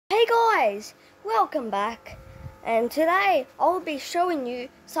Hey guys, welcome back, and today I'll be showing you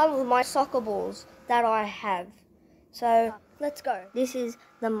some of my soccer balls that I have. So let's go. This is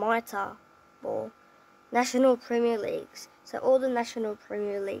the Mitre ball, National Premier Leagues. So all the National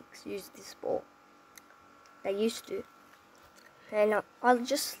Premier Leagues use this ball. They used to, and I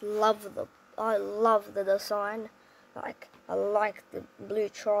just love the design. I like the blue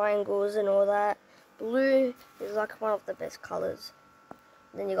triangles and all that. Blue is like one of the best colors.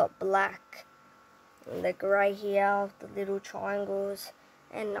 Then you got black and the grey here, the little triangles.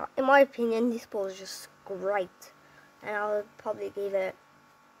 And in my opinion, this ball is just great. And I would probably give it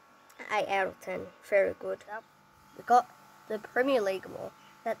 8 out of 10. Very good. We got the Premier League ball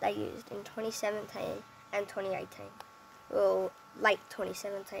that they used in 2017 and 2018. Well, late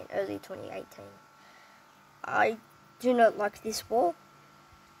 2017, early 2018. I do not like this ball.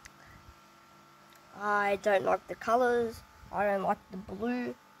 I don't like the colours. I don't like the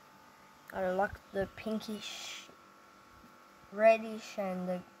blue. I don't like the pinkish, reddish and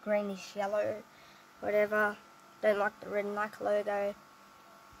the greenish yellow, whatever. Don't like the red Nike logo.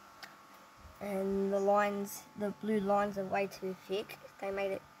 And the lines, the blue lines are way too thick. They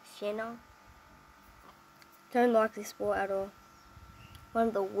made it thinner. Don't like this ball at all. One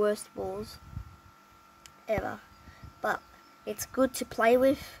of the worst balls ever. But it's good to play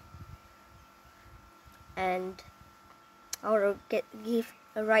with. And I would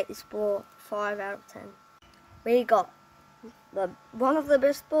rate this ball 5 out of 10. We got one of the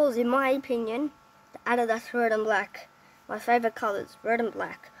best balls in my opinion, the Adidas Red and Black. My favourite colours, red and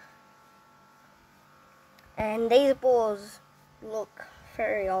black. And these balls look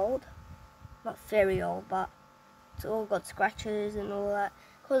very old. Not very old, but it's all got scratches and all that.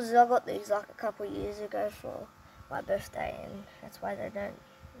 Because I got these like a couple of years ago for my birthday, and that's why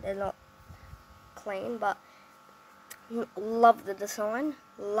they're not clean, but love the design,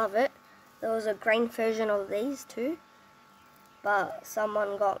 love it. There was a green version of these too, but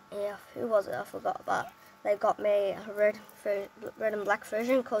someone got me, who was it, I forgot, but they got me a red and black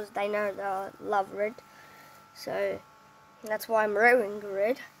version because they know that I love red, so that's why I'm wearing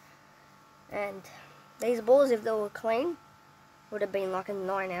red. And these balls, if they were clean, would have been like a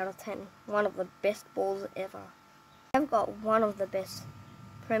 9 out of 10, one of the best balls ever. I've got one of the best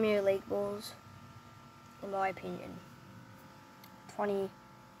Premier League balls in my opinion.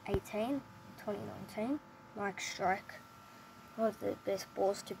 2018, 2019, Nike Strike. One of the best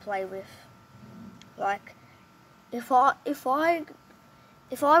balls to play with. Like, if I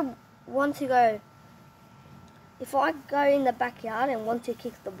want to go, if I go in the backyard and want to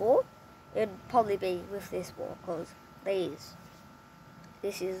kick the ball, it'd probably be with this ball, because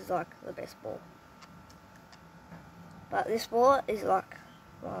this is like the best ball. But this ball is like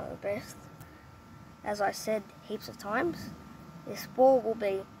one of the best. As I said heaps of times, this ball will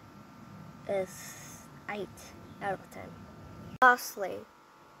be a 8 out of 10. Lastly,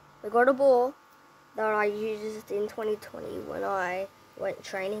 we got a ball that I used in 2020 when I went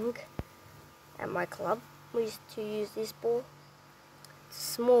training at my club. We used to use this ball. It's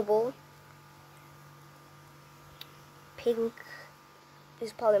a small ball. Pink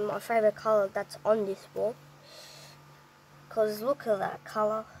is probably my favourite colour that's on this ball. Because look at that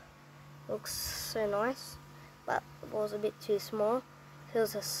colour. Looks so nice, but the ball's a bit too small. If it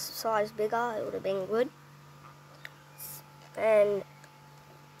was a size bigger, it would have been good. And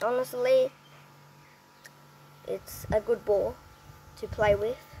honestly, it's a good ball to play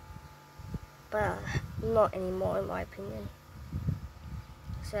with, but not anymore in my opinion.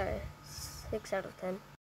 So 6 out of 10.